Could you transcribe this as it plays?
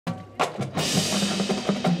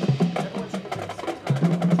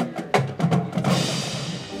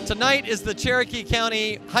Tonight is the Cherokee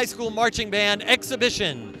County High School Marching Band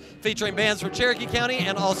exhibition, featuring bands from Cherokee County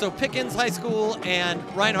and also Pickens High School and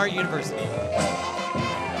Reinhardt University.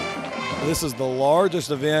 This is the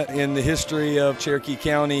largest event in the history of Cherokee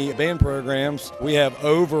County band programs. We have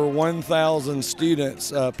over 1,000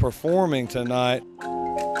 students performing tonight.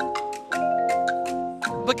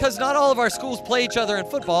 Because not all of our schools play each other in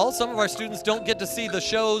football, some of our students don't get to see the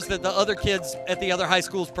shows that the other kids at the other high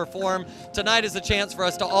schools perform. Tonight is a chance for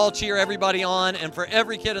us to all cheer everybody on and for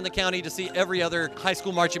every kid in the county to see every other high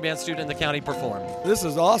school marching band student in the county perform. This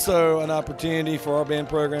is also an opportunity for our band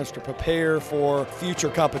programs to prepare for future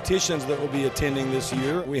competitions that we'll be attending this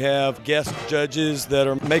year. We have guest judges that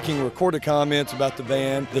are making recorded comments about the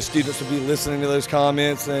band. The students will be listening to those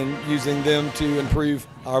comments and using them to improve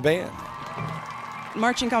our band.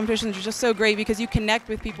 Marching competitions are just so great because you connect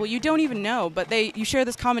with people you don't even know, but you share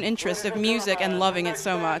this common interest of music and loving it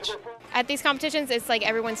so much. At these competitions, it's like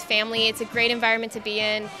everyone's family. It's a great environment to be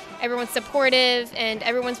in. Everyone's supportive, and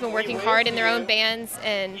everyone's been working hard in their own bands,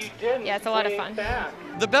 and yeah, it's a lot of fun.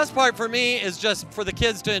 The best part for me is just for the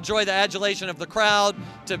kids to enjoy the adulation of the crowd,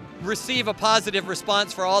 to receive a positive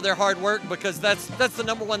response for all their hard work, because that's the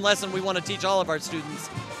number one lesson we want to teach all of our students,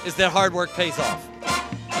 is that hard work pays off.